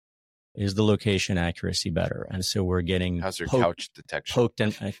Is the location accuracy better? And so we're getting how's your couch detection? Poked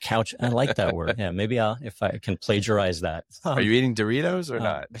in a couch. I like that word. Yeah, maybe if I can plagiarize that. Are you eating Doritos or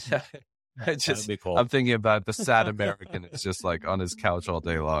not? That'd be cool. I'm thinking about the sad American. It's just like on his couch all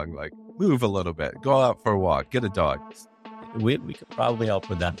day long. Like, move a little bit, go out for a walk, get a dog. We could probably help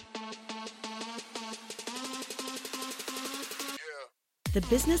with that. The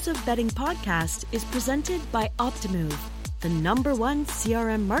Business of Betting podcast is presented by Optimove, the #1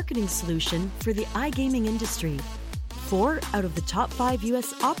 CRM marketing solution for the iGaming industry. 4 out of the top 5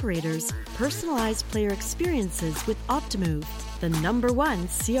 U.S. operators personalize player experiences with Optimove, the #1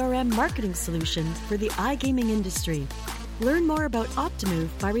 CRM marketing solution for the iGaming industry. Learn more about Optimove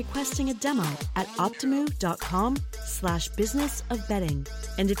by requesting a demo at optimove.com/businessofbetting.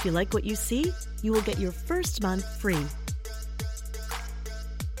 And if you like what you see, you will get your first month free.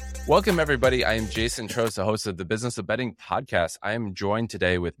 Welcome, everybody. I am Jason Trost, the host of the Business of Betting podcast. I am joined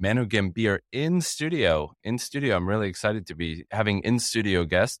today with Manu Gambhir in studio. I'm really excited to be having in-studio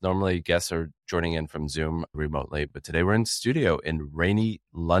guests. Normally, guests are joining in from Zoom remotely, but today we're in studio in rainy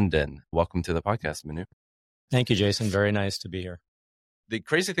London. Welcome to the podcast, Manu. Thank you, Jason. Very nice to be here. The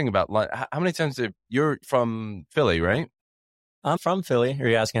crazy thing about London, how many times you're from Philly, right? I'm from Philly. Are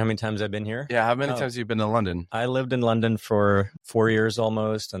you asking how many times I've been here? Yeah, how many times have you been to London? I lived in London for 4 years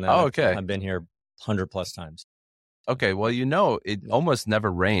almost, and then okay. I've been here 100 plus times. Okay, well, it almost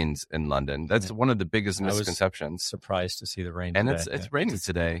never rains in London. That's one of the biggest misconceptions. I was surprised to see the rain and today. It's raining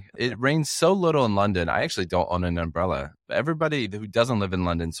today. It rains so little in London. I actually don't own an umbrella. Everybody who doesn't live in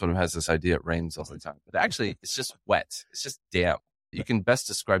London sort of has this idea it rains all the time. But actually, it's just wet. It's just damp. You can best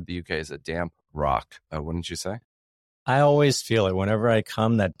describe the UK as a damp rock, wouldn't you say? I always feel it. Whenever I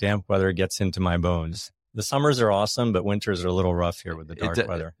come, that damp weather gets into my bones. The summers are awesome, but winters are a little rough here with the dark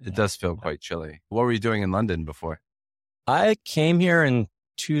weather. It does feel quite chilly. What were you doing in London before? I came here in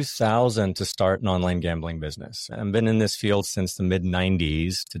 2000 to start an online gambling business. I've been in this field since the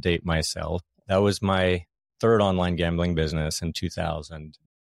mid-90s to date myself. That was my third online gambling business in 2000.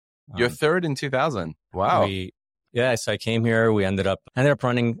 Your third in 2000? Wow. Yes, I came here. We ended up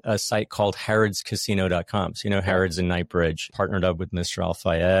running a site called HarrodsCasino.com. So, Harrods in Knightbridge, partnered up with Mr.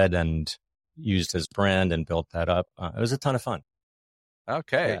 Al-Fayed and used his brand and built that up. It was a ton of fun.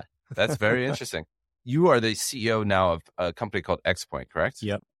 Okay. Yeah. That's very interesting. You are the CEO now of a company called Xpoint, correct?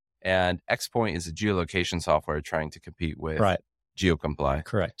 Yep. And Xpoint is a geolocation software trying to compete with GeoComply.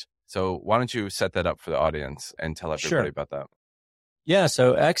 Correct. So why don't you set that up for the audience and tell everybody about that? Yeah,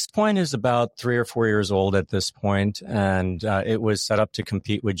 so Xpoint is about 3 or 4 years old at this point, and it was set up to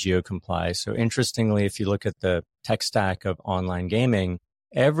compete with GeoComply. So interestingly, if you look at the tech stack of online gaming,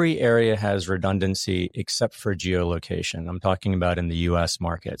 every area has redundancy except for geolocation. I'm talking about in the US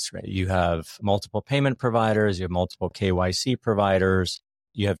markets, right? You have multiple payment providers, you have multiple KYC providers,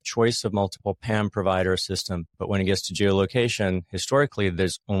 you have choice of multiple PAM provider system. But when it gets to geolocation, historically,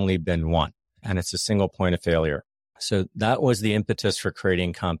 there's only been one, and it's a single point of failure. So that was the impetus for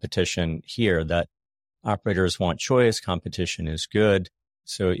creating competition here, that operators want choice, competition is good.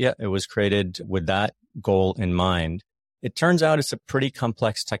 So yeah, it was created with that goal in mind. It turns out it's a pretty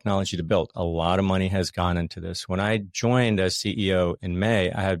complex technology to build. A lot of money has gone into this. When I joined as CEO in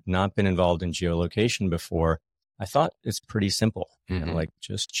May, I had not been involved in geolocation before. I thought it's pretty simple,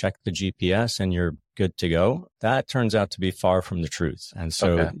 just check the GPS and you're good to go. That turns out to be far from the truth. And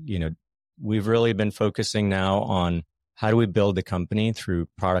so, we've really been focusing now on how do we build the company through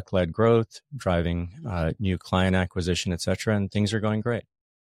product-led growth, driving new client acquisition, et cetera, and things are going great.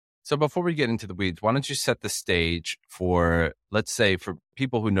 So before we get into the weeds, why don't you set the stage for, let's say, for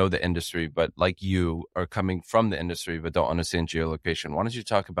people who know the industry, but like you are coming from the industry but don't understand geolocation. Why don't you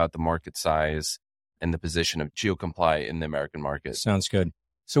talk about the market size and the position of GeoComply in the American market? Sounds good.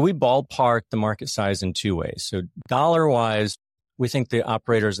 So we ballpark the market size in 2 ways. So dollar-wise, we think the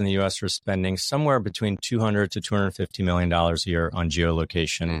operators in the U.S. are spending somewhere between $200 to $250 million a year on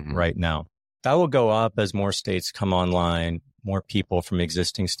geolocation right now. That will go up as more states come online, more people from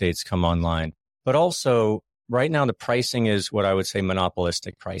existing states come online. But also, right now, the pricing is what I would say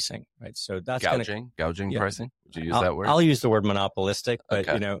monopolistic pricing, right? So that's gouging pricing. Would you use that word? I'll use the word monopolistic, but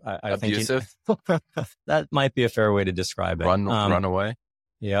I think that might be a fair way to describe it. Run away.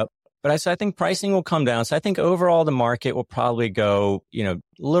 Yep. But I think pricing will come down. So I think overall the market will probably go, a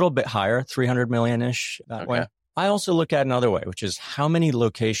little bit higher, 300 million-ish that way. I also look at another way, which is how many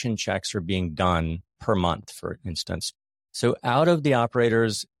location checks are being done per month, for instance. So out of the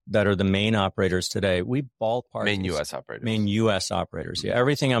operators that are the main operators today, we ballpark main U.S. operators. Main U.S. operators. Yeah,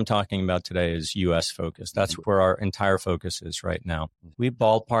 everything I'm talking about today is U.S. focused. That's where our entire focus is right now. We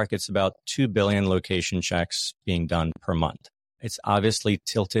ballpark it's about 2 billion location checks being done per month. It's obviously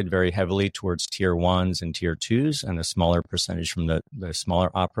tilted very heavily towards tier ones and tier twos and a smaller percentage from the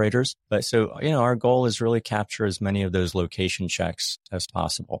smaller operators. But so, our goal is really capture as many of those location checks as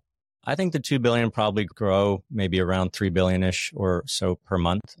possible. I think the 2 billion probably grow maybe around 3 billion-ish or so per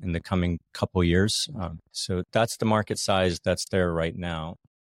month in the coming couple years. So that's the market size that's there right now.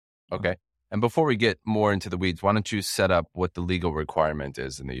 Okay. And before we get more into the weeds, why don't you set up what the legal requirement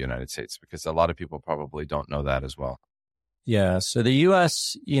is in the United States? Because a lot of people probably don't know that as well. Yeah. So the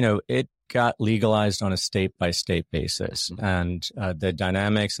U.S., it got legalized on a state-by-state basis. And the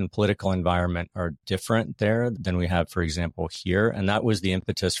dynamics and political environment are different there than we have, for example, here. And that was the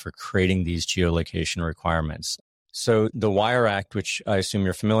impetus for creating these geolocation requirements. So the Wire Act, which I assume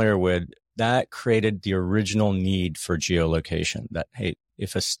you're familiar with, that created the original need for geolocation. That, hey,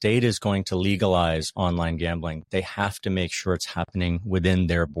 if a state is going to legalize online gambling, they have to make sure it's happening within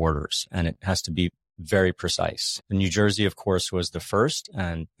their borders, and it has to be very precise. New Jersey, of course, was the first.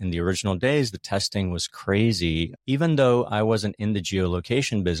 And in the original days, the testing was crazy. Even though I wasn't in the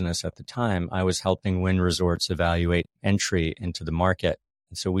geolocation business at the time, I was helping Wynn Resorts evaluate entry into the market.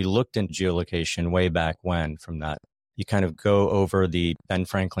 And so we looked into geolocation way back when from that. You kind of go over the Ben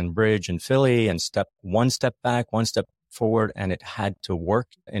Franklin Bridge in Philly and one step back, one step forward, and it had to work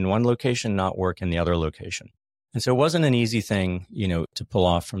in one location, not work in the other location. And so it wasn't an easy thing, to pull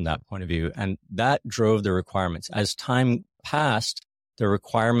off from that point of view. And that drove the requirements. As time passed, the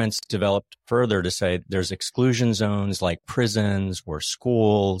requirements developed further to say there's exclusion zones like prisons or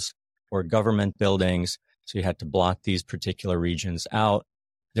schools or government buildings. So you had to block these particular regions out.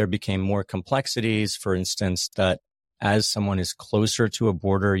 There became more complexities, for instance, that as someone is closer to a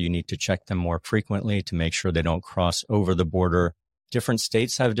border, you need to check them more frequently to make sure they don't cross over the border. Different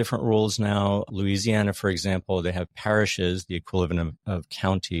states have different rules now. Louisiana, for example, they have parishes, the equivalent of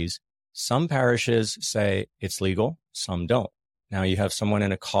counties. Some parishes say it's legal, some don't. Now you have someone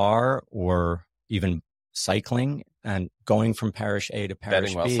in a car or even cycling and going from parish A to parish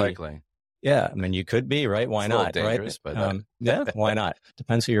Betting while B. cycling. Yeah, I mean, you could be, right? Why It's not, a little dangerous, right? but yeah, why not?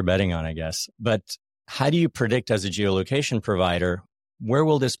 Depends who you're betting on, I guess. But how do you predict as a geolocation provider, where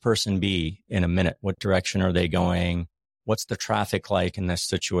will this person be in a minute? What direction are they going? What's the traffic like in this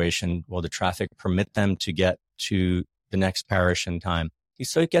situation? Will the traffic permit them to get to the next parish in time?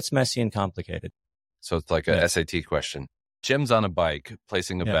 So it gets messy and complicated. So it's like a SAT question. Jim's on a bike,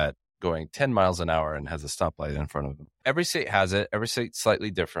 placing a bet, going 10 miles an hour and has a stoplight in front of him. Every state has it. Every state's slightly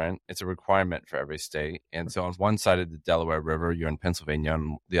different. It's a requirement for every state. And so on one side of the Delaware River, you're in Pennsylvania.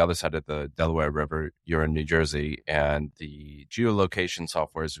 On the other side of the Delaware River, you're in New Jersey. And the geolocation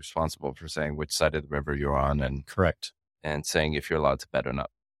software is responsible for saying which side of the river you're on. And correct. And saying if you're allowed to bet or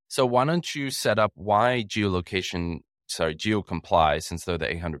not. So why don't you set up why geocomply, since they're the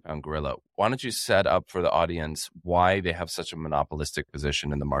 800-pound gorilla, why don't you set up for the audience why they have such a monopolistic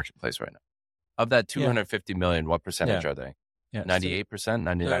position in the marketplace right now? Of that 250 million, what percentage are they? 98%,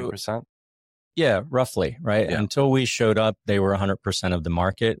 99%? Yeah, roughly, right? Yeah. Until we showed up, they were 100% of the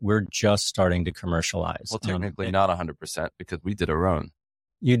market. We're just starting to commercialize. Well, technically not 100% because we did our own.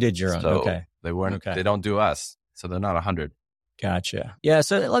 You did your own, okay. They weren't, They don't do us. So they're not 100. Gotcha. Yeah.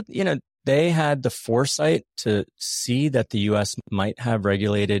 So look, they had the foresight to see that the U.S. might have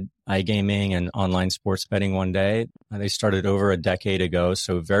regulated iGaming and online sports betting one day. They started over a decade ago.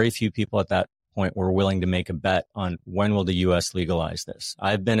 So very few people at that point were willing to make a bet on when will the U.S. legalize this.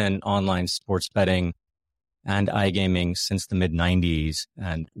 I've been in online sports betting and iGaming since the mid 90s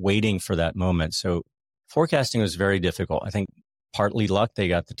and waiting for that moment. So forecasting was very difficult. I think partly luck, they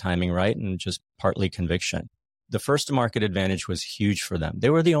got the timing right, and just partly conviction. The first to market advantage was huge for them. They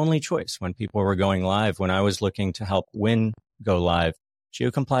were the only choice when people were going live. When I was looking to help Wynn go live,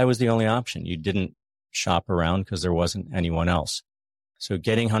 GeoComply was the only option. You didn't shop around because there wasn't anyone else. So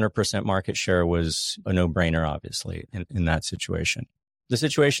getting 100% market share was a no-brainer, obviously, in that situation. The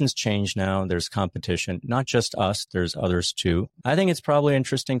situation's changed now. There's competition, not just us. There's others too. I think it's probably an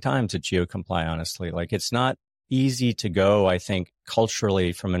interesting time to GeoComply, honestly. Like, it's not easy to go, I think,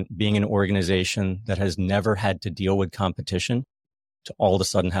 culturally from being an organization that has never had to deal with competition to all of a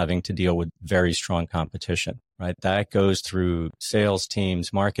sudden having to deal with very strong competition, right? That goes through sales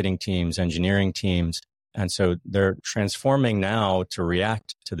teams, marketing teams, engineering teams. And so they're transforming now to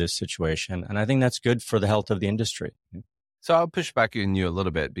react to this situation. And I think that's good for the health of the industry. So I'll push back on you a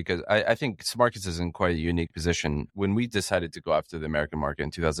little bit because I think Smarkets is in quite a unique position. When we decided to go after the American market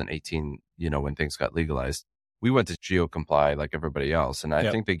in 2018, when things got legalized, we went to GeoComply like everybody else. And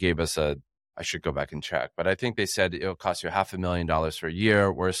I think they gave us I should go back and check, but I think they said it'll cost you $500,000 for a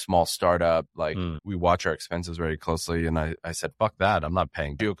year. We're a small startup. We watch our expenses very closely. And I said, fuck that. I'm not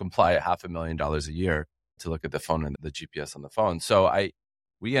paying GeoComply $500,000 a year to look at the phone and the GPS on the phone. So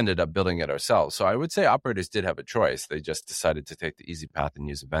we ended up building it ourselves. So I would say operators did have a choice. They just decided to take the easy path and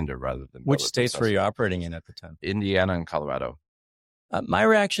use a vendor rather than Which states were you operating in at the time? Indiana and Colorado. My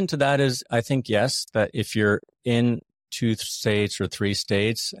reaction to that is, I think, yes, that if you're in 2 states or 3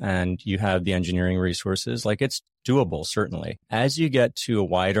 states and you have the engineering resources, like it's doable, certainly. As you get to a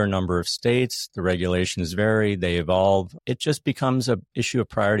wider number of states, the regulations vary, they evolve. It just becomes an issue of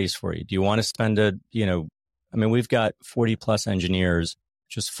priorities for you. Do you want to spend we've got 40 plus engineers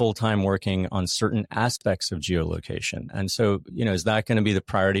just full-time working on certain aspects of geolocation. And so, is that going to be the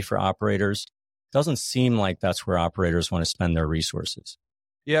priority for operators? Doesn't seem like that's where operators want to spend their resources.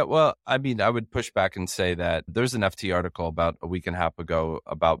 Yeah, well, I mean, I would push back and say that there's an FT article about a week and a half ago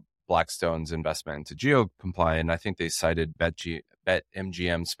about Blackstone's investment into GeoComply, and I think they cited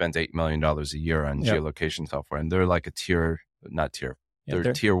BetMGM spends $8 million a year on geolocation software, and they're like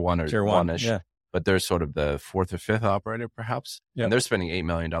they're tier one or one-ish, but they're sort of the 4th or 5th operator, perhaps, and they're spending $8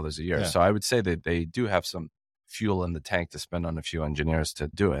 million a year. Yeah. So I would say that they do have some fuel in the tank to spend on a few engineers to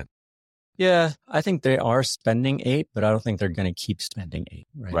do it. Yeah, I think they are spending 8, but I don't think they're going to keep spending 8.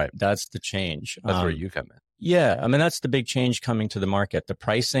 Right. That's the change. That's where you come in. Yeah. I mean, that's the big change coming to the market. The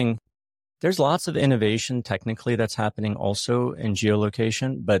pricing, there's lots of innovation technically that's happening also in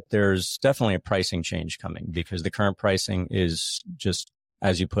geolocation, but there's definitely a pricing change coming because the current pricing is just,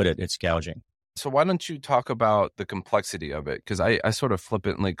 as you put it, it's gouging. So why don't you talk about the complexity of it? Because I sort of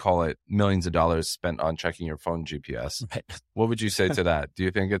flippantly call it millions of dollars spent on checking your phone GPS. Right. What would you say to that? Do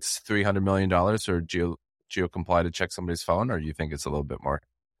you think it's $300 million for GeoComply to check somebody's phone, or do you think it's a little bit more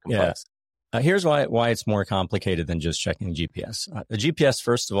complex? Yeah. Here's why it's more complicated than just checking GPS. The GPS,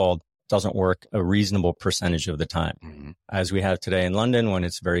 first of all, doesn't work a reasonable percentage of the time. Mm-hmm. As we have today in London, when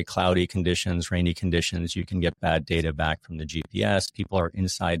it's very cloudy conditions, rainy conditions, you can get bad data back from the GPS. People are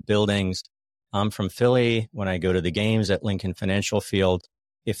inside buildings. I'm from Philly. When I go to the games at Lincoln Financial Field,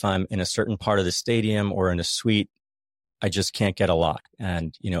 if I'm in a certain part of the stadium or in a suite, I just can't get a lock.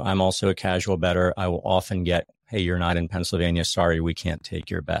 And, I'm also a casual bettor. I will often get, hey, you're not in Pennsylvania. Sorry, we can't take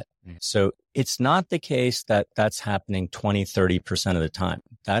your bet. Mm-hmm. So it's not the case that that's happening 20, 30% of the time.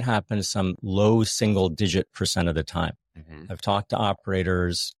 That happens some low single digit % of the time. Mm-hmm. I've talked to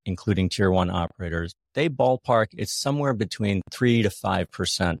operators, including tier 1 operators. They ballpark, it's somewhere between 3 to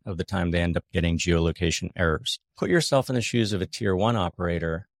 5% of the time they end up getting geolocation errors. Put yourself in the shoes of a tier 1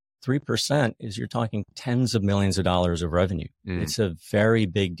 operator. 3% is you're talking tens of millions of dollars of revenue. Mm. It's a very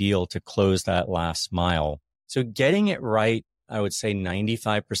big deal to close that last mile. So getting it right, I would say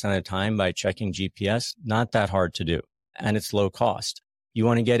 95% of the time by checking GPS, not that hard to do. And it's low cost. You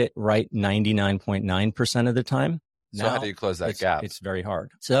want to get it right 99.9% of the time. So how do you close that gap? It's very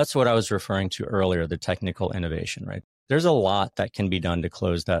hard. So that's what I was referring to earlier, the technical innovation, right? There's a lot that can be done to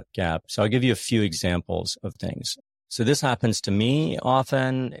close that gap. So I'll give you a few examples of things. So this happens to me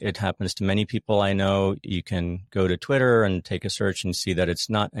often. It happens to many people I know. You can go to Twitter and take a search and see that it's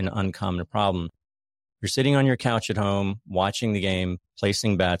not an uncommon problem. You're sitting on your couch at home, watching the game,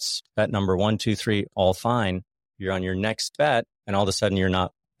 placing bets, bet number 1, 2, 3, all fine. You're on your next bet, and all of a sudden you're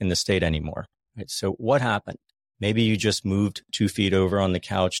not in the state anymore. Right? So what happened? Maybe you just moved 2 feet over on the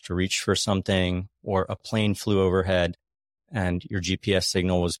couch to reach for something, or a plane flew overhead and your GPS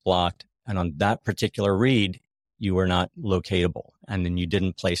signal was blocked. And on that particular read, you were not locatable. And then you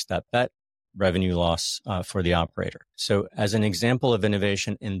didn't place that bet, revenue loss for the operator. So as an example of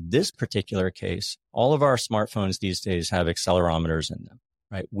innovation in this particular case, all of our smartphones these days have accelerometers in them,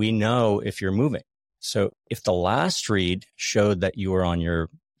 right? We know if you're moving. So if the last read showed that you were on your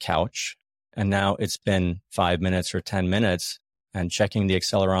couch, and now it's been 5 minutes or 10 minutes, and checking the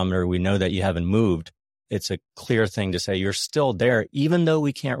accelerometer, we know that you haven't moved. It's a clear thing to say you're still there, even though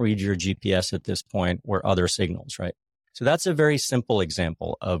we can't read your GPS at this point or other signals, right? So that's a very simple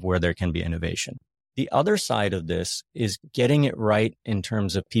example of where there can be innovation. The other side of this is getting it right in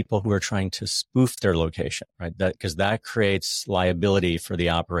terms of people who are trying to spoof their location, right? Because that creates liability for the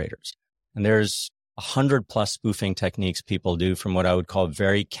operators. And there's 100 plus spoofing techniques people do, from what I would call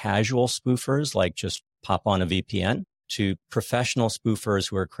very casual spoofers, like just pop on a VPN, to professional spoofers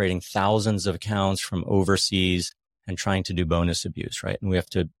who are creating thousands of accounts from overseas and trying to do bonus abuse, right? And we have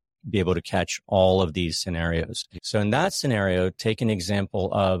to be able to catch all of these scenarios. So in that scenario, take an example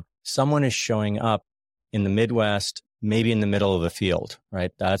of someone is showing up in the Midwest, maybe in the middle of a field,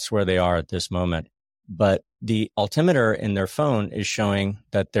 right? That's where they are at this moment. But the altimeter in their phone is showing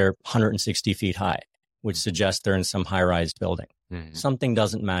that they're 160 feet high, which suggests they're in some high-rise building. Mm-hmm. Something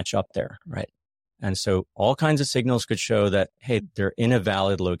doesn't match up there, right? And so all kinds of signals could show that, hey, they're in a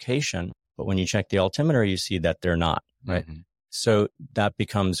valid location, but when you check the altimeter, you see that they're not, right? Mm-hmm. So that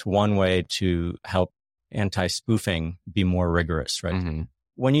becomes one way to help anti-spoofing be more rigorous, right? Mm-hmm.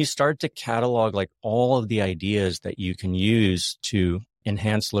 When you start to catalog like all of the ideas that you can use to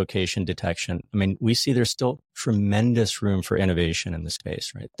enhance location detection, I mean, we see there's still tremendous room for innovation in the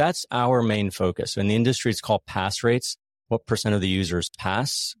space, right? That's our main focus. In the industry, it's called pass rates. What percent of the users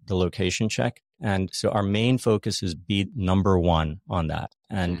pass the location check? And so our main focus is be number one on that.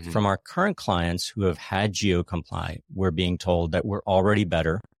 And from our current clients who have had GeoComply, we're being told that we're already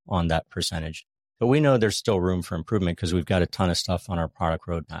better on that percentage. But we know there's still room for improvement because we've got a ton of stuff on our product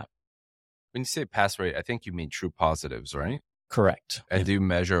roadmap. When you say pass rate, I think you mean true positives, right? Correct. And do you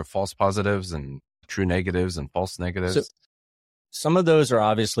measure false positives and true negatives and false negatives? So some of those are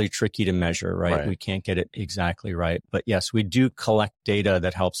obviously tricky to measure, right? Right. We can't get it exactly right. But yes, we do collect data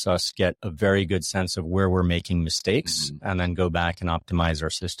that helps us get a very good sense of where we're making mistakes and then go back and optimize our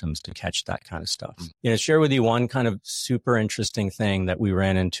systems to catch that kind of stuff. Share with you one kind of super interesting thing that we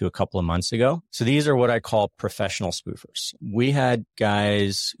ran into a couple of months ago. So these are what I call professional spoofers. We had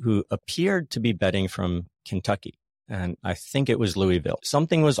guys who appeared to be betting from Kentucky. And I think it was Louisville.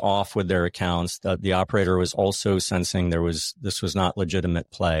 Something was off with their accounts. The operator was also sensing this was not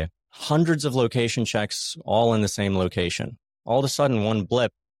legitimate play. Hundreds of location checks, all in the same location. All of a sudden, one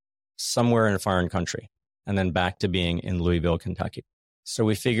blip somewhere in a foreign country, and then back to being in Louisville, Kentucky. So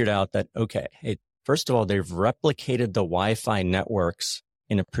we figured out that, okay, first of all, they've replicated the Wi-Fi networks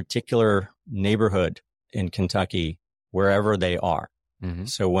in a particular neighborhood in Kentucky, wherever they are.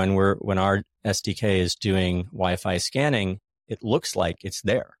 So when our SDK is doing Wi-Fi scanning, it looks like it's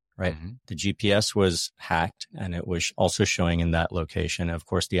there, right? The GPS was hacked and it was also showing in that location. Of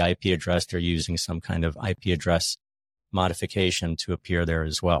course, the IP address, they're using some kind of IP address modification to appear there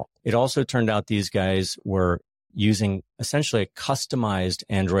as well. It also turned out these guys were using essentially a customized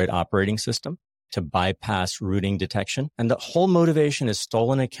Android operating system to bypass routing detection. And the whole motivation is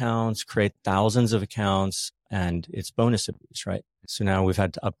stolen accounts, create thousands of accounts, and it's bonus abuse, right? So now we've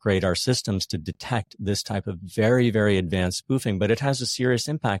had to upgrade our systems to detect this type of very, very advanced spoofing, but it has a serious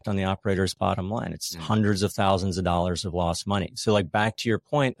impact on the operator's bottom line. It's hundreds of thousands of dollars of lost money. So like back to your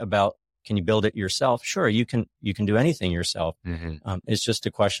point about, can you build it yourself? Sure, you can do anything yourself. It's just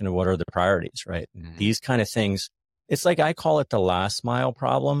a question of what are the priorities, right? These kind of things, it's like I call it the last mile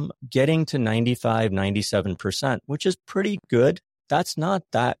problem. Getting to 95, 97%, which is pretty good. That's not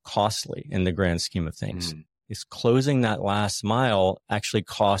that costly in the grand scheme of things. Is closing that last mile actually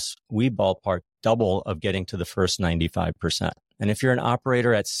costs, we ballpark, double of getting to the first 95%. And if you're an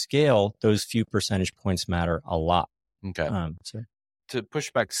operator at scale, those few percentage points matter a lot. Okay. To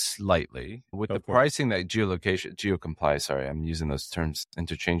push back slightly, with the pricing that GeoComply, sorry, I'm using those terms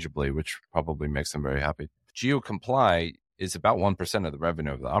interchangeably, which probably makes them very happy. GeoComply is about 1% of the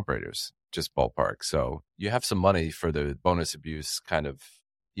revenue of the operators, just ballpark. So you have some money for the bonus abuse kind of,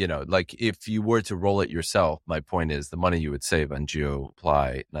 like if you were to roll it yourself, my point is the money you would save on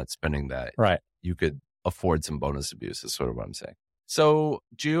GeoComply, not spending that, right? You could afford some bonus abuse is sort of what I'm saying. So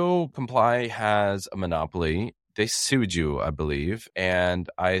GeoComply has a monopoly. They sued you, I believe. And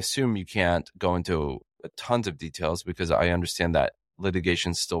I assume you can't go into tons of details because I understand that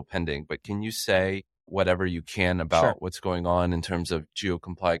litigation is still pending. But can you say whatever you can about what's going on in terms of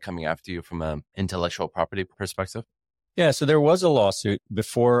GeoComply coming after you from an intellectual property perspective? Yeah, so there was a lawsuit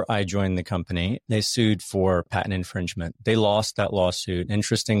before I joined the company. They sued for patent infringement. They lost that lawsuit.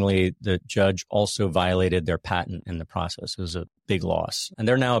 Interestingly, the judge also violated their patent in the process. It was a big loss. And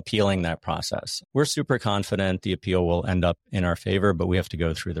they're now appealing that process. We're super confident the appeal will end up in our favor, but we have to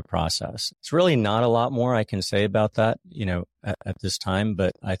go through the process. It's really not a lot more I can say about that, at this time.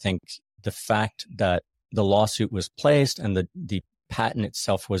 But I think the fact that the lawsuit was placed and the patent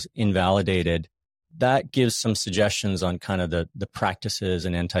itself was invalidated, that gives some suggestions on kind of the practices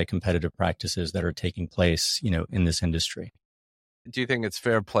and anti-competitive practices that are taking place, in this industry. Do you think it's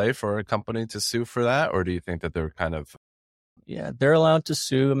fair play for a company to sue for that? Or do you think that they're kind of... Yeah, they're allowed to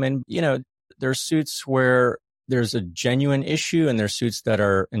sue. I mean, there are suits where there's a genuine issue and there's suits that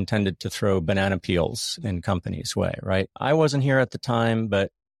are intended to throw banana peels in companies' way, right? I wasn't here at the time,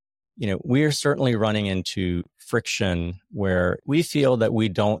 but we're certainly running into friction where we feel that we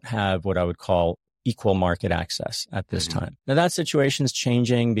don't have what I would call equal market access at this time. Now that situation is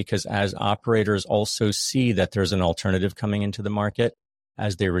changing because as operators also see that there's an alternative coming into the market,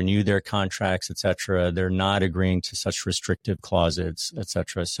 as they renew their contracts, et cetera, they're not agreeing to such restrictive clauses, et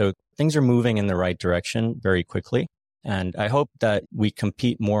cetera. So things are moving in the right direction very quickly. And I hope that we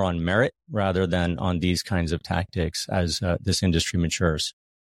compete more on merit rather than on these kinds of tactics as this industry matures.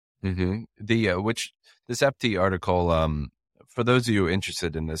 This FT article, for those of you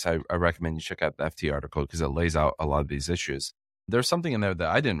interested in this, I recommend you check out the FT article because it lays out a lot of these issues. There's something in there that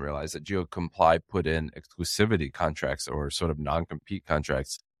I didn't realize, that GeoComply put in exclusivity contracts or sort of non-compete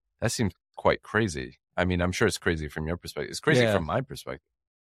contracts. That seems quite crazy. I mean, I'm sure it's crazy from your perspective. It's crazy from my perspective.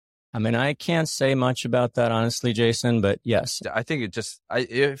 I mean, I can't say much about that, honestly, Jason, but yes. I think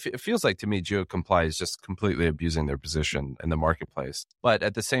it feels like to me, GeoComply is just completely abusing their position in the marketplace. But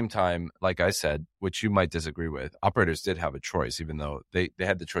at the same time, like I said, which you might disagree with, operators did have a choice, even though they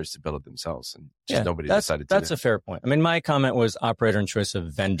had the choice to build it themselves, and just nobody decided to. That's a fair point. I mean, my comment was operator and choice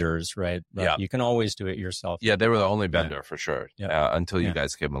of vendors, right? But yeah. You can always do it yourself. Yeah, they were the only vendor for sure until you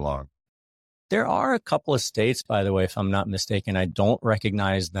guys came along. There are a couple of states, by the way, if I'm not mistaken, I don't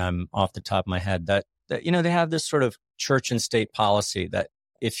recognize them off the top of my head, that they have this sort of church and state policy that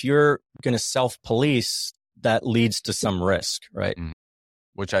if you're going to self-police, that leads to some risk, right?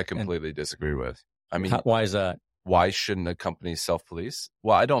 Which I completely disagree with. I mean, why is that? Why shouldn't a company self-police?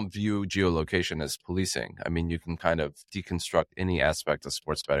 Well, I don't view geolocation as policing. I mean, you can kind of deconstruct any aspect of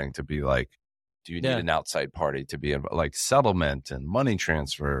sports betting to be like, do you need an outside party to be involved? Like settlement and money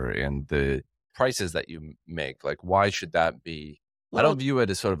transfer and the prices that you make, like why should that be? I don't view it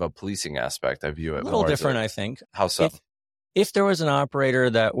as sort of a policing aspect. I view it a little more different. I think. How so? If there was an operator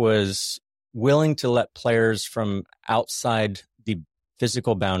that was willing to let players from outside the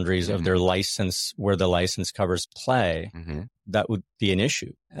physical boundaries of their license, where the license covers play, that would be an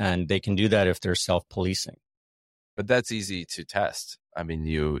issue, and they can do that if they're self-policing. But that's easy to test. I mean,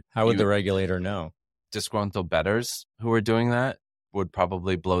 how would the regulator know? Disgruntled bettors who are doing that would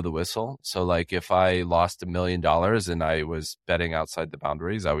probably blow the whistle. So like if I lost $1 million and I was betting outside the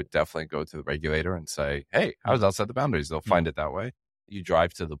boundaries, I would definitely go to the regulator and say, hey, I was outside the boundaries. They'll find it that way. You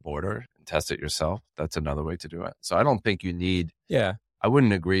drive to the border and test it yourself. That's another way to do it. So I don't think you need, I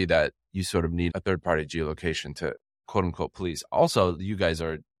wouldn't agree that you sort of need a third party geolocation to quote unquote police. Also, you guys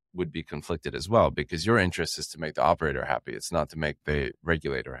would be conflicted as well, because your interest is to make the operator happy. It's not to make the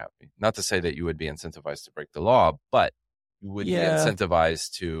regulator happy. Not to say that you would be incentivized to break the law, but you would be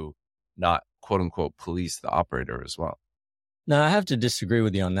incentivized to not, quote unquote, police the operator as well. No, I have to disagree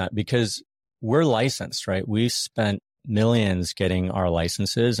with you on that, because we're licensed, right? We spent millions getting our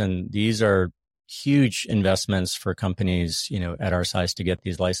licenses, and these are huge investments for companies, at our size to get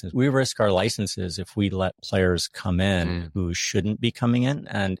these licenses. We risk our licenses if we let players come in who shouldn't be coming in.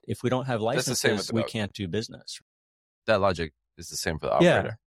 And if we don't have licenses, we can't do business. That logic is the same for the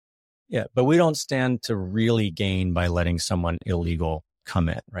operator. Yeah, but we don't stand to really gain by letting someone illegal come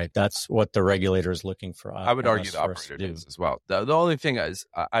in, right? That's what the regulator is looking for. I would argue the operator does as well. The only thing is,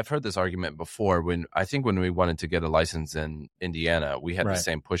 I've heard this argument before when we wanted to get a license in Indiana, we had the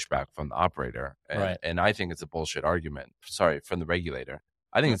same pushback from the operator. And I think it's a bullshit argument. Sorry, from the regulator.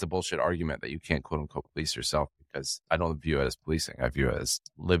 I think it's a bullshit argument that you can't quote unquote police yourself, because I don't view it as policing. I view it as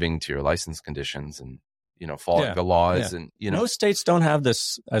living to your license conditions and following the laws. And, most states don't have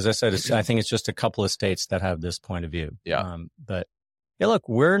this. As I said, I think it's just a couple of states that have this point of view. Yeah. But look,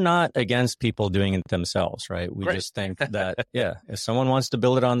 we're not against people doing it themselves, right? We just think that, if someone wants to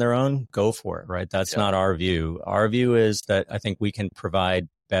build it on their own, go for it, right? That's not our view. Our view is that I think we can provide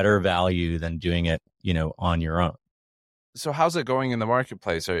better value than doing it, on your own. So how's it going in the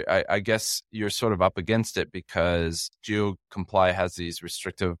marketplace? I guess you're sort of up against it because GeoComply has these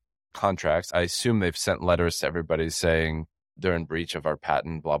restrictive contracts. I assume they've sent letters to everybody saying they're in breach of our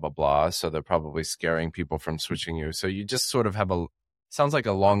patent, blah, blah, blah. So they're probably scaring people from switching you. So you just sort of have sounds like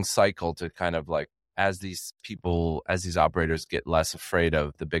a long cycle to kind of like, as these operators get less afraid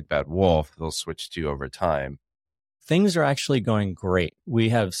of the big bad wolf, they'll switch to you over time. Things are actually going great. We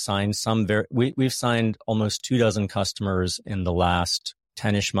have signed we've signed almost 24 customers in the last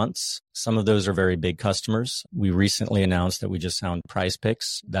 10-ish months. Some of those are very big customers. We recently announced that we just signed Prize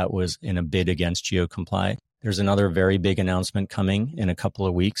Picks. That was in a bid against GeoComply. There's another very big announcement coming in a couple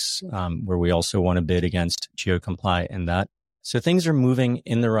of weeks where we also want to bid against GeoComply in that. So things are moving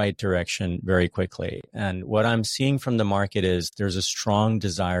in the right direction very quickly. And what I'm seeing from the market is there's a strong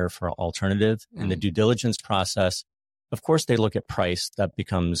desire for alternative in the due diligence process. Of course, they look at price. That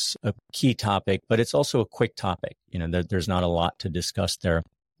becomes a key topic, but it's also a quick topic. There's not a lot to discuss there.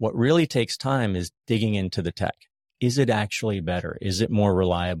 What really takes time is digging into the tech. Is it actually better? Is it more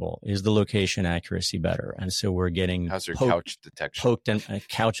reliable? Is the location accuracy better? And so we're getting how's your couch detection? Poked in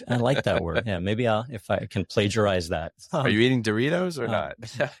couch. I like that word. Yeah, maybe if I can plagiarize that. Are you eating Doritos or not?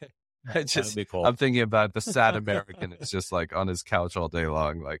 That'd be cool. I'm thinking about the sad American. It's just like on his couch all day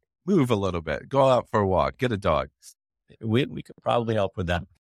long. Like move a little bit, go out for a walk, get a dog. We could probably help with that.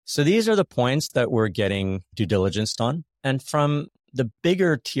 So these are the points that we're getting due diligence on. And from the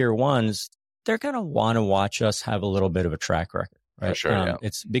bigger tier ones, they're going to want to watch us have a little bit of a track record, right? For sure, yeah.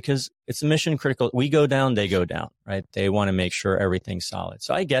 It's because it's mission critical. We go down, they go down, right? They want to make sure everything's solid.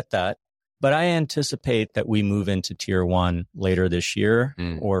 So I get that. But I anticipate that we move into tier one later this year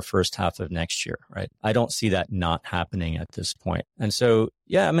or first half of next year, right? I don't see that not happening at this point. And so,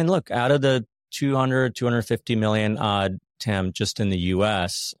 yeah, I mean, look, out of the 250 million odd TAM just in the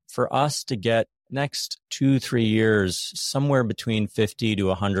US, for us to get next 2-3 years, somewhere between 50 to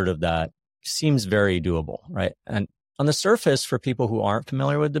 100 of that seems very doable, right? And on the surface, for people who aren't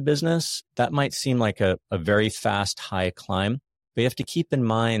familiar with the business, that might seem like a very fast, high climb. But you have to keep in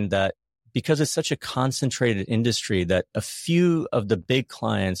mind that because it's such a concentrated industry, that a few of the big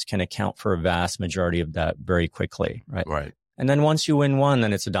clients can account for a vast majority of that very quickly, right? Right. And then once you win one,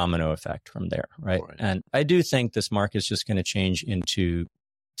 then it's a domino effect from there, right? And I do think this market is just going to change into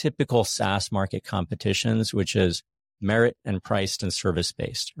typical SaaS market competitions, which is merit and priced and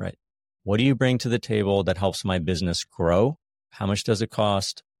service-based, right? What do you bring to the table that helps my business grow? How much does it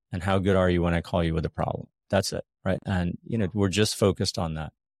cost? And how good are you when I call you with a problem? That's it, right? And, we're just focused on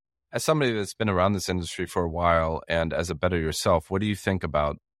that. As somebody that's been around this industry for a while and as a bettor yourself, what do you think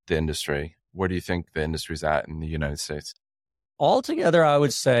about the industry? Where do you think the industry's at in the United States? Altogether, I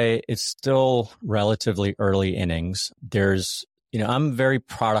would say it's still relatively early innings. There's, I'm a very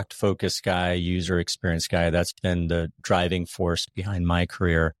product focused guy, user experience guy. That's been the driving force behind my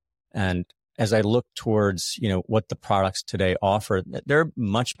career. And as I look towards, what the products today offer, they're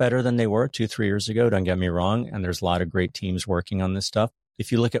much better than they were 2-3 years ago. Don't get me wrong. And there's a lot of great teams working on this stuff.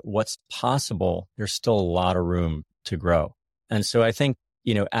 If you look at what's possible, there's still a lot of room to grow. And so I think,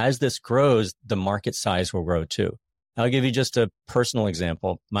 as this grows, the market size will grow too. I'll give you just a personal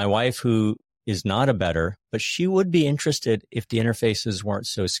example. My wife, who is not a bettor, but she would be interested if the interfaces weren't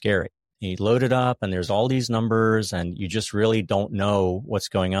so scary. You load it up and there's all these numbers and you just really don't know what's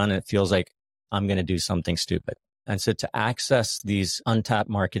going on. And it feels like I'm going to do something stupid. And so to access these untapped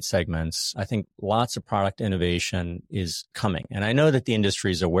market segments, I think lots of product innovation is coming. And I know that the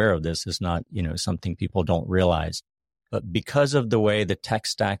industry is aware of this. It's not, something people don't realize. But because of the way the tech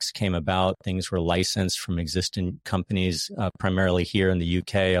stacks came about, things were licensed from existing companies, primarily here in the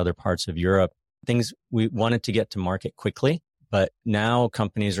UK, other parts of Europe, things we wanted to get to market quickly. But now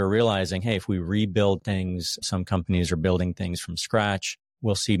companies are realizing, hey, if we rebuild things, some companies are building things from scratch.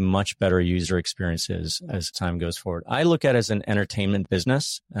 We'll see much better user experiences as time goes forward. I look at it as an entertainment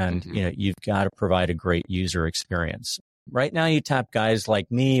business and, you've got to provide a great user experience. Right now, you tap guys like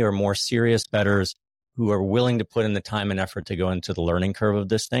me or more serious bettors who are willing to put in the time and effort to go into the learning curve of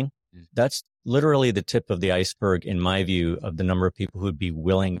this thing. That's literally the tip of the iceberg, in my view, of the number of people who would be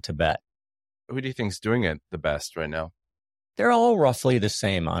willing to bet. Who do you think is doing it the best right now? They're all roughly the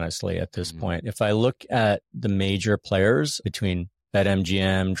same, honestly, at this point. If I look at the major players between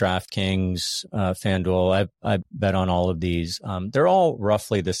BetMGM, DraftKings, FanDuel, I bet on all of these. They're all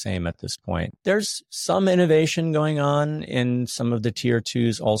roughly the same at this point. There's some innovation going on in some of the tier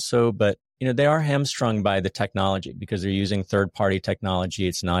twos also, but they are hamstrung by the technology because they're using third-party technology.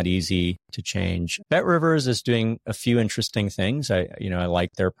 It's not easy to change. BetRivers is doing a few interesting things. I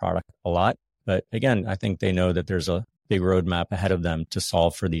like their product a lot, but again, I think they know that there's a big roadmap ahead of them to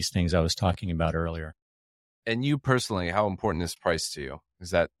solve for these things I was talking about earlier. And you personally, how important is price to you? Is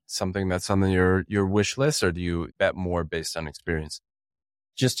that something that's on your wish list, or do you bet more based on experience?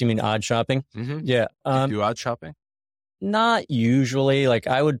 Just, you mean odd shopping? Mm-hmm. Yeah. Do you do odd shopping? Not usually. Like,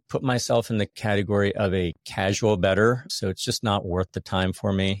 I would put myself in the category of a casual bettor. So it's just not worth the time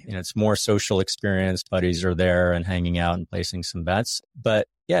for me. It's more social experience. Buddies are there and hanging out and placing some bets. But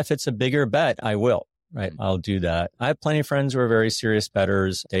yeah, if it's a bigger bet, I will. Right. I'll do that. I have plenty of friends who are very serious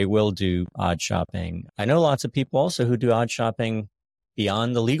bettors. They will do odd shopping. I know lots of people also who do odd shopping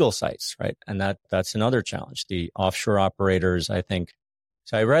beyond the legal sites. Right. And that's another challenge. The offshore operators, I think.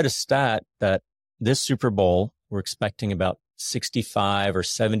 So I read a stat that this Super Bowl, we're expecting about 65 or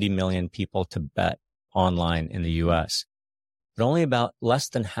 70 million people to bet online in the US. But only about less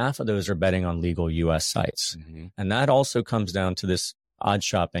than half of those are betting on legal US sites. And that also comes down to this odd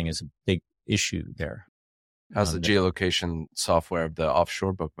shopping is a big issue there. How's the geolocation software of the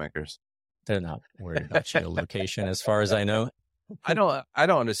offshore bookmakers? They're not worried about geolocation as far as I know. I don't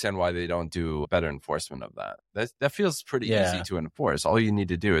understand why they don't do better enforcement of that. That feels pretty easy to enforce. All you need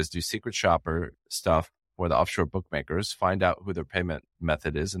to do is do secret shopper stuff for the offshore bookmakers, find out who their payment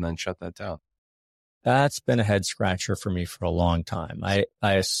method is, and then shut that down. That's been a head scratcher for me for a long time. I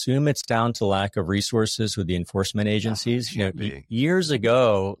assume it's down to lack of resources with the enforcement agencies. Years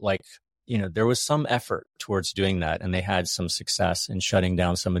ago, there was some effort towards doing that, and they had some success in shutting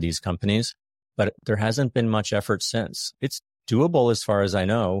down some of these companies, but there hasn't been much effort since. It's doable as far as I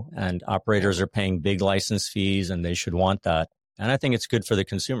know, and operators are paying big license fees, and they should want that. And I think it's good for the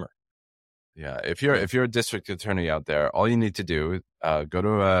consumer. Yeah. If you're a district attorney out there, all you need to do, go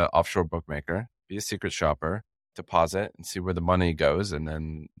to an offshore bookmaker, be a secret shopper, deposit and see where the money goes. And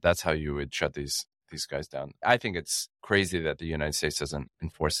then that's how you would shut these guys down. I think it's crazy that the United States doesn't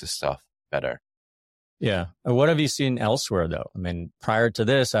enforce this stuff better. Yeah. What have you seen elsewhere, though? I mean, prior to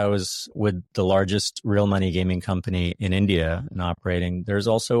this, I was with the largest real money gaming company in India and operating. There's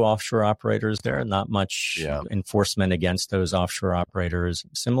also offshore operators there, not much enforcement against those offshore operators.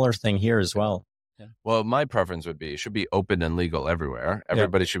 Similar thing here as well. Yeah. Well, my preference would be, it should be open and legal everywhere.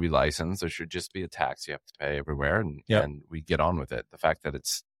 Everybody should be licensed. There should just be a tax you have to pay everywhere, and we get on with it. The fact that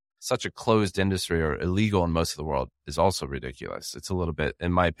it's such a closed industry or illegal in most of the world is also ridiculous. It's a little bit,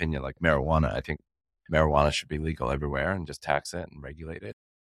 in my opinion, like marijuana. I think marijuana should be legal everywhere and just tax it and regulate it.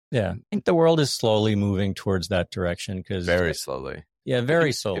 Yeah. I think the world is slowly moving towards that direction because very slowly. Yeah,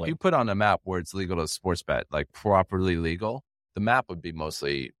 very slowly. If you put on a map where it's legal to sports bet, like properly legal, the map would be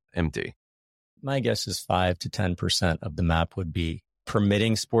mostly empty. My guess is 5 to 10% of the map would be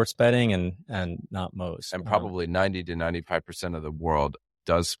permitting sports betting and not most. And probably 90 to 95% of the world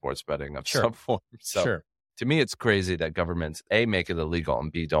does sports betting of some form. So to me, it's crazy that governments, A, make it illegal,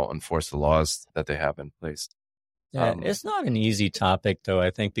 and B, don't enforce the laws that they have in place. Yeah, it's not an easy topic, though, I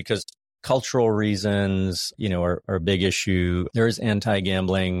think, because cultural reasons, are a big issue. There's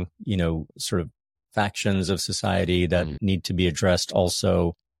anti-gambling, sort of factions of society that need to be addressed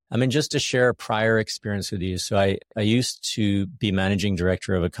also. I mean, just to share a prior experience with you. So I used to be managing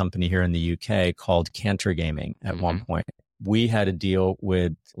director of a company here in the UK called Cantor Gaming at one point. We had a deal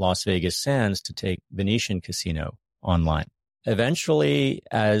with Las Vegas Sands to take Venetian Casino online. Eventually,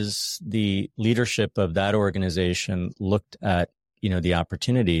 as the leadership of that organization looked at, the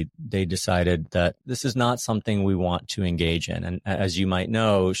opportunity, they decided that this is not something we want to engage in. And as you might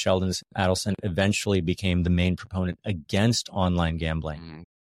know, Sheldon Adelson eventually became the main proponent against online gambling.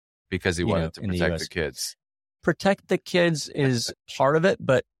 Because he wanted to protect the kids. Protect the kids is part of it,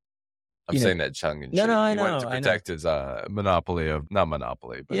 but I'm saying that tongue in cheek. No, I know. He wanted to protect his monopoly of, not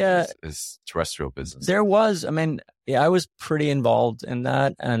monopoly, but his terrestrial business. There was, I was pretty involved in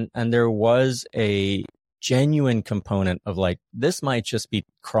that. And there was a genuine component of like, this might just be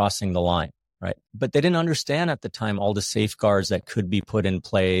crossing the line, right? But they didn't understand at the time all the safeguards that could be put in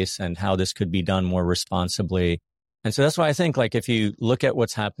place and how this could be done more responsibly. And so that's why I think, like, if you look at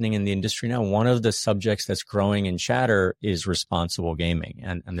what's happening in the industry now, one of the subjects that's growing in chatter is responsible gaming.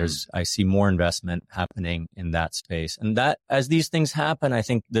 And I see more investment happening in that space. And that, as these things happen, I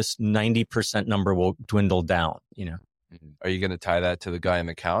think this 90% number will dwindle down, Are you going to tie that to the guy on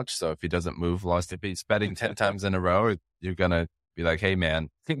the couch? So if he doesn't move, if he's betting 10 times in a row, you're going to be like, hey, man,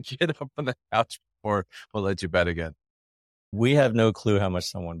 get up on the couch or we'll let you bet again. We have no clue how much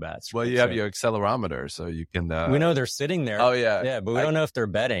someone bets. Well, you have your accelerometer, so you can... we know they're sitting there. Oh, yeah. Yeah, but we don't know if they're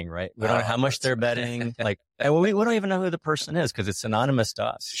betting, right? We don't know how much they're betting. We don't even know who the person is because it's anonymous to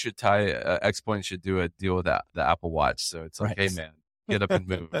us. You should tie... Xpoint should do a deal with the Apple Watch. So it's like, hey, man, get up and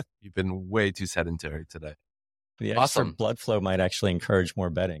move. You've been way too sedentary today. The extra blood flow might actually encourage more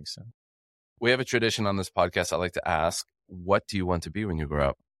betting. So we have a tradition on this podcast I like to ask. What do you want to be when you grow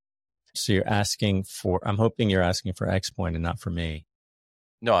up? So you're asking I'm hoping you're asking for Xpoint and not for me.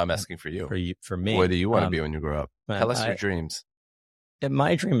 No, I'm asking for you. For me. What do you want to be when you grow up? Tell us your dreams.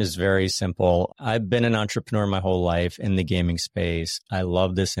 My dream is very simple. I've been an entrepreneur my whole life in the gaming space. I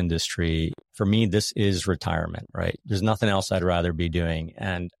love this industry. For me, this is retirement, right? There's nothing else I'd rather be doing.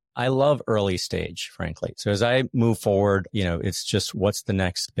 And I love early stage, frankly. So as I move forward, it's just what's the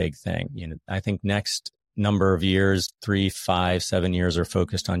next big thing? I think next number of years, 3, 5, 7 years are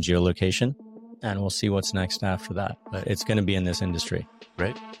focused on geolocation, and we'll see what's next after that. But it's going to be in this industry.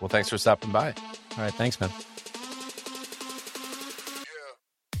 Great. Well, thanks for stopping by. All right. Thanks, man.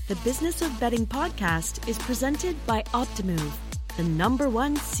 The Business of Betting podcast is presented by Optimove, the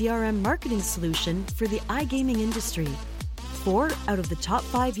 #1 CRM marketing solution for the iGaming industry. 4 out of the top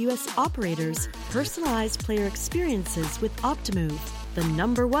 5 U.S. operators personalize player experiences with Optimove, the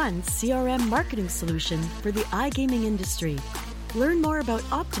 #1 CRM marketing solution for the iGaming industry. Learn more about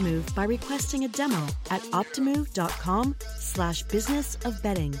Optimove by requesting a demo at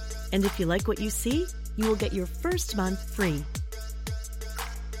optimove.com/businessofbetting. And if you like what you see, you will get your first month free.